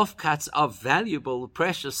the offcuts of valuable,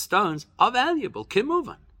 precious stones are valuable.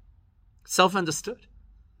 Kimuvan. Self-understood.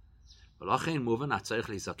 That's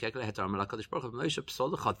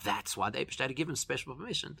why they had to give him special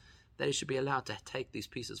permission that he should be allowed to take these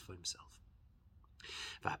pieces for himself.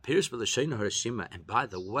 And by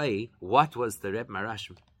the way, what was the Rebbe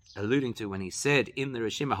Marash alluding to when he said in the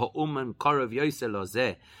Reshima,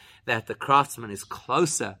 that the craftsman is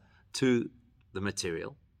closer to the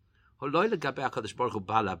material? He's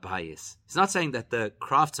not saying that the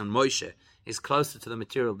craftsman Moshe is closer to the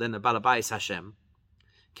material than the Balabais Hashem.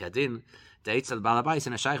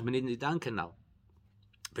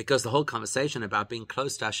 Because the whole conversation about being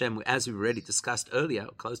close to Hashem, as we already discussed earlier,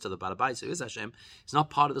 close to the Balabais, who is Hashem, is not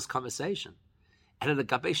part of this conversation. And the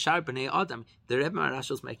Rebbe Marash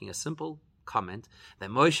was making a simple comment that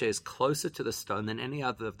Moshe is closer to the stone than any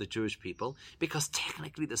other of the Jewish people, because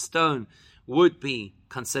technically the stone would be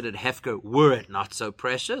considered hefker were it not so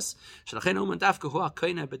precious. So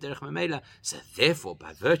therefore,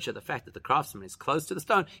 by virtue of the fact that the craftsman is close to the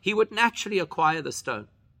stone, he would naturally acquire the stone.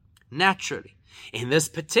 Naturally. In this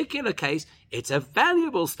particular case, it's a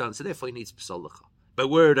valuable stone, so therefore he needs p'sol l'cha. But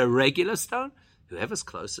were it a regular stone, whoever's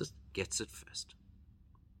closest gets it first.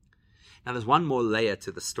 Now, there's one more layer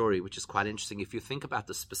to the story, which is quite interesting. If you think about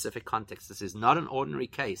the specific context, this is not an ordinary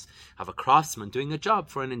case of a craftsman doing a job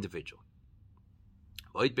for an individual.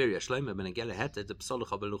 One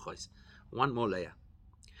more layer.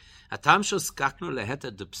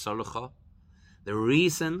 The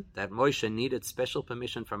reason that Moshe needed special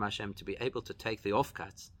permission from Hashem to be able to take the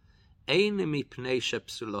offcuts, it's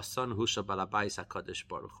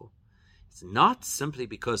not simply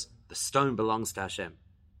because the stone belongs to Hashem.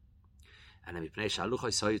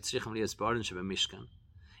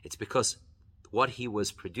 It's because what he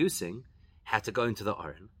was producing had to go into the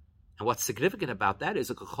Aron. And what's significant about that is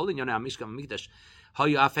if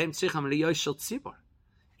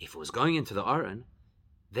it was going into the Aron,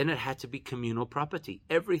 then it had to be communal property.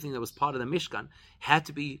 Everything that was part of the Mishkan had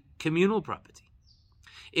to be communal property.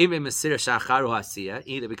 Either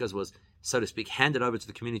because it was, so to speak, handed over to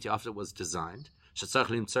the community after it was designed,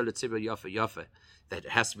 that it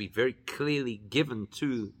has to be very clearly given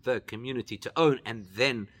to the community to own and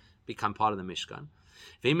then become part of the Mishkan.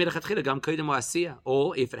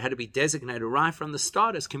 Or if it had to be designated right from the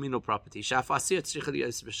start as communal property,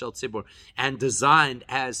 and designed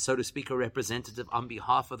as, so to speak, a representative on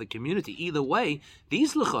behalf of the community. Either way,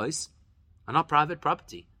 these luchos are not private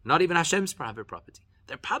property, not even Hashem's private property.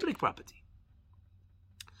 They're public property.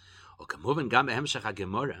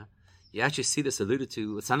 You actually see this alluded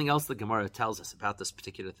to with something else the Gemara tells us about this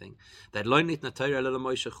particular thing. That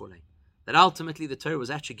ultimately the Torah was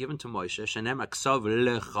actually given to Moshe. Shenem aksav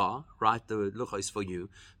lecha, write the luchos for you.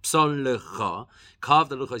 Psal lecha, carve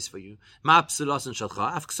the luchos for you. Ma psulos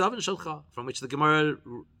shalcha, af ksav shalcha. From which the Gemara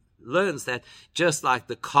learns that just like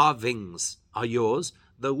the carvings are yours,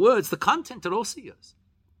 the words, the content are also yours.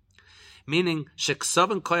 Meaning,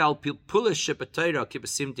 sheksav koyal pilpula shepatayra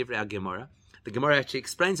kibasim divrei Gemara. The Gemara actually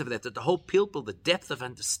explains of that the whole pilpul, the depth of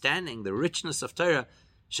understanding, the richness of Torah,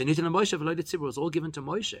 shenitin Moshe v'lo tzibur, was all given to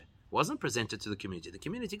Moshe. It wasn't presented to the community. The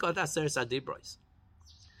community got aseres adibros.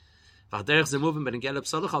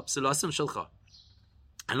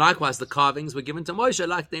 And likewise, the carvings were given to Moshe,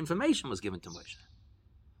 like the information was given to Moshe.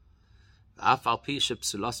 So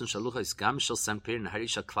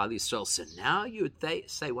now you would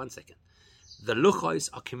say, one second, the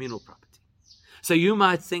luchos are communal property. So you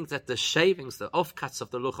might think that the shavings, the offcuts of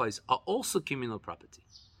the luchos, are also communal property.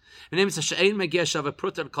 And if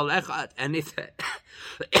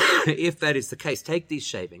that is the case, take these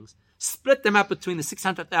shavings, split them up between the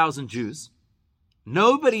 600,000 Jews.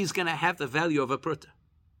 Nobody's going to have the value of a pruta.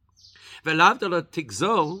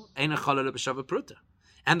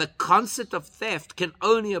 And the concept of theft can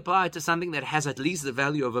only apply to something that has at least the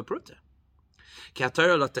value of a pruta. Because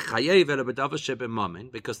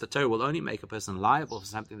the Torah will only make a person liable for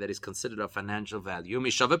something that is considered of financial value.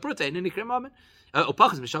 Anything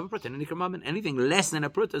less than a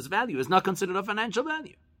pruta's value is not considered of financial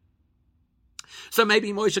value. So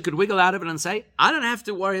maybe Moshe could wiggle out of it and say, I don't have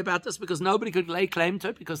to worry about this because nobody could lay claim to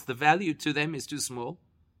it because the value to them is too small.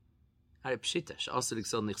 It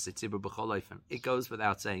goes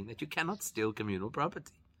without saying that you cannot steal communal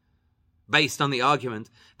property, based on the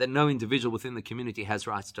argument that no individual within the community has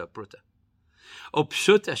rights to a pruta.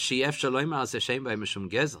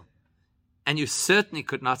 And you certainly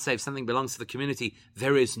could not say if something belongs to the community,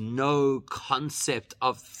 there is no concept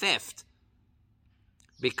of theft.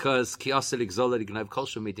 Because the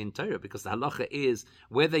halacha is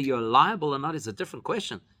whether you're liable or not is a different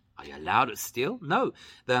question. Are you allowed to steal? No.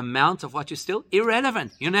 The amount of what you steal,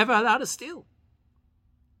 irrelevant. You're never allowed to steal.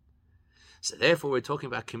 So therefore, we're talking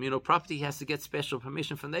about communal property. He has to get special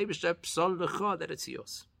permission from the Eibishter, psal lecha, that it's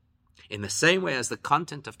yours. In the same way as the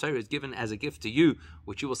content of Torah is given as a gift to you,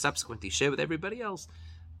 which you will subsequently share with everybody else,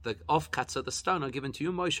 the offcuts of the stone are given to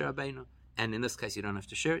you, Moshe Rabbeinu. And in this case, you don't have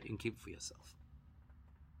to share it. You can keep it for yourself.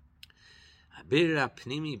 The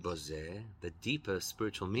deeper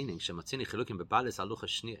spiritual meaning,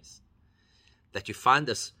 that you find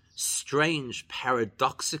this strange,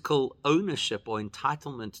 paradoxical ownership or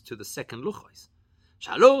entitlement to the second luchos.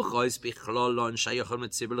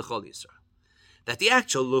 That the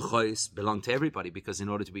actual luchos belong to everybody, because in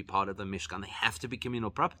order to be part of the Mishkan, they have to be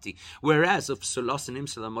communal property. Whereas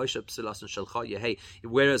Moshe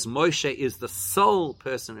is the sole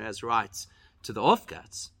person who has rights to the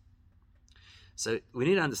offcuts. So we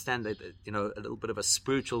need to understand that, a little bit of a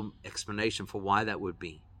spiritual explanation for why that would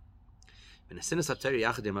be. When the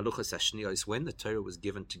Torah was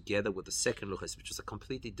given together with the second luchos, which was a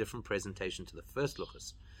completely different presentation to the first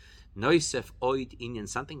luchos, Noisef oid inyan,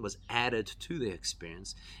 something was added to the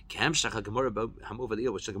experience, which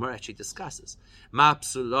the Gemara actually discusses.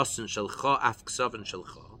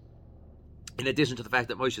 In addition to the fact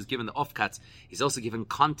that Moshe is given the offcuts, he's also given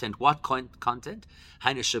content. What content?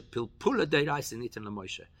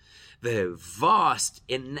 The vast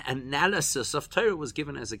analysis of Torah was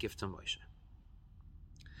given as a gift to Moshe.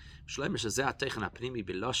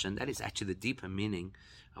 That is actually the deeper meaning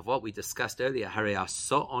of what we discussed earlier.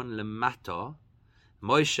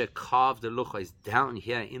 Moshe carved the luchos down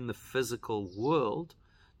here in the physical world.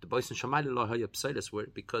 Because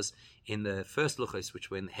in the first luchos, which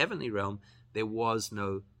were in the heavenly realm, there was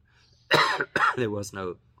no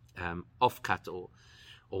offcut or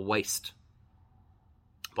waste.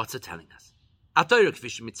 What's it telling us?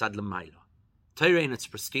 Torah in its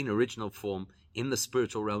pristine original form in the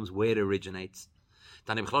spiritual realms where it originates.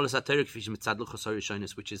 Which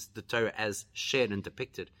is the Torah as shared and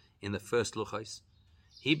depicted in the first luchos.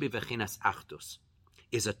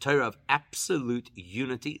 Is a Torah of absolute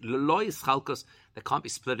unity, that can't be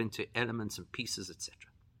split into elements and pieces,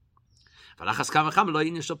 etc.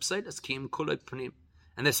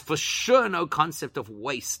 And there's for sure no concept of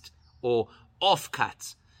waste or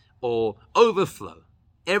offcuts or overflow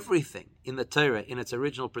everything in the Torah in its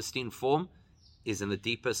original pristine form is in the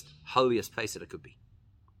deepest, holiest place that it could be.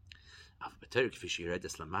 But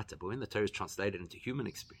when the Torah is translated into human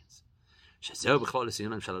experience, which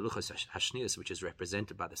is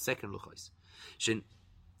represented by the second luchos,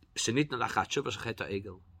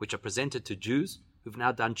 which are presented to Jews who've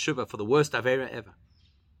now done tshuva for the worst avera ever.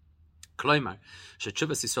 Which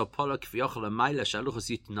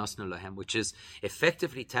is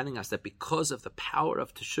effectively telling us that because of the power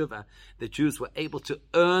of teshuvah, the Jews were able to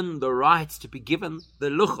earn the right to be given the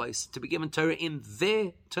luchos, to be given Torah in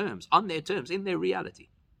their terms, on their terms, in their reality.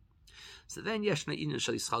 So then, that's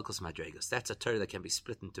a Torah that can be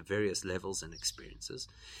split into various levels and experiences,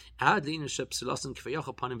 to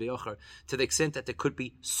the extent that there could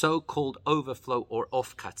be so-called overflow or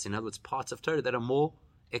offcuts. In other words, parts of Torah that are more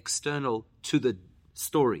external to the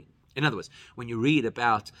story. In other words, when you read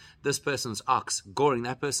about this person's ox goring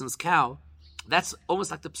that person's cow, that's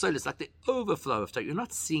almost like the psoil. It's like the overflow of Torah. You're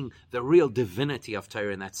not seeing the real divinity of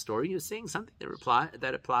Torah in that story. You're seeing something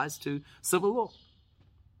that applies to civil law.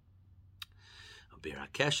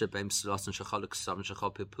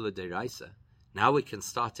 Now we can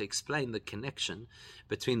start to explain the connection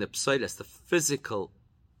between the psoilis, the physical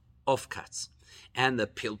offcuts, and the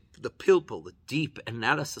pilpul, the deep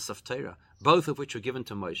analysis of Torah, both of which were given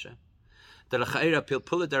to Moshe.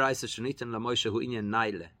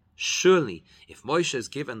 Surely, if Moshe is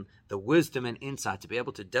given the wisdom and insight to be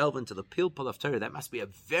able to delve into the pilpul of Torah, that must be a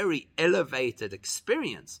very elevated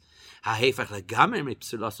experience. Which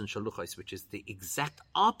is the exact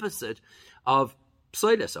opposite of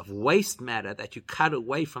psoilis, of waste matter that you cut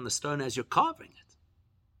away from the stone as you're carving it.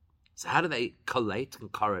 So how do they collate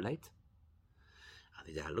and correlate?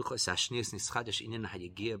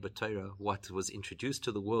 What was introduced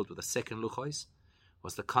to the world with the second luchos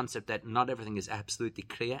was the concept that not everything is absolutely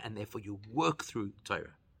clear, and therefore you work through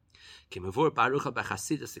Torah.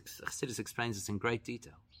 Chassidus explains this in great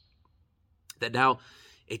detail. That now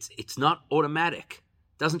it's not automatic.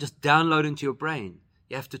 It doesn't just download into your brain.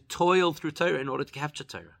 You have to toil through Torah in order to capture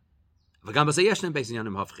Torah.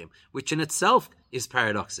 Which in itself is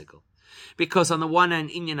paradoxical. Because on the one hand,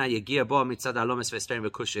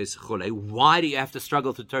 why do you have to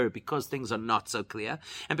struggle through Torah? Because things are not so clear,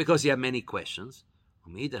 and because you have many questions.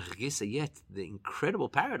 Yet the incredible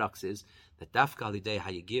paradox is that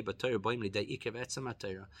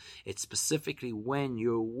it's specifically when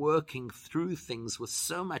you're working through things with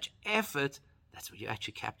so much effort, that's when you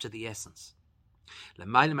actually capture the essence.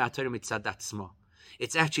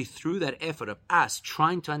 It's actually through that effort of us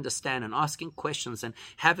trying to understand and asking questions and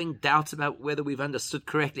having doubts about whether we've understood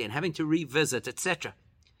correctly and having to revisit, etc.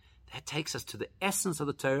 That takes us to the essence of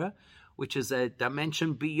the Torah, which is a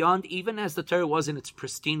dimension beyond, even as the Torah was in its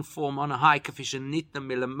pristine form on a high, as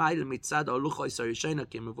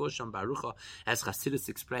Chassidus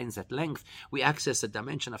explains at length, we access a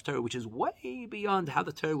dimension of Torah which is way beyond how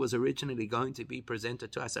the Torah was originally going to be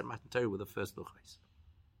presented to us at Matan Torah with the first luchos.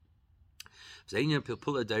 That's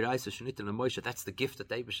the gift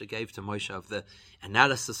that Abishai gave to Moshe of the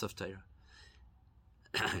analysis of Torah.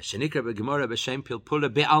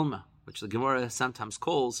 Which the Gemara sometimes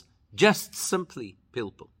calls just simply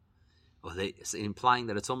pilpul, or implying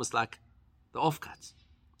that it's almost like the offcuts.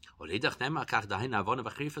 Yet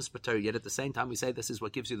at the same time we say this is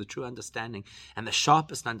what gives you the true understanding and the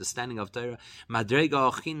sharpest understanding of Torah.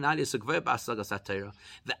 The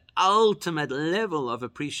ultimate level of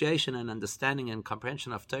appreciation and understanding and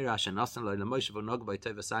comprehension of Torah,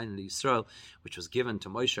 which was given to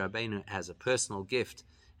Moshe Rabbeinu as a personal gift.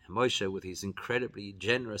 And Moshe, with his incredibly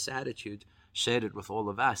generous attitude, shared it with all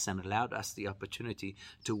of us and allowed us the opportunity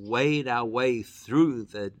to wade our way through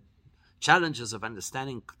the challenges of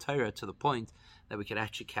understanding Torah to the point that we could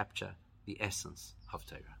actually capture the essence of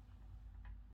Torah.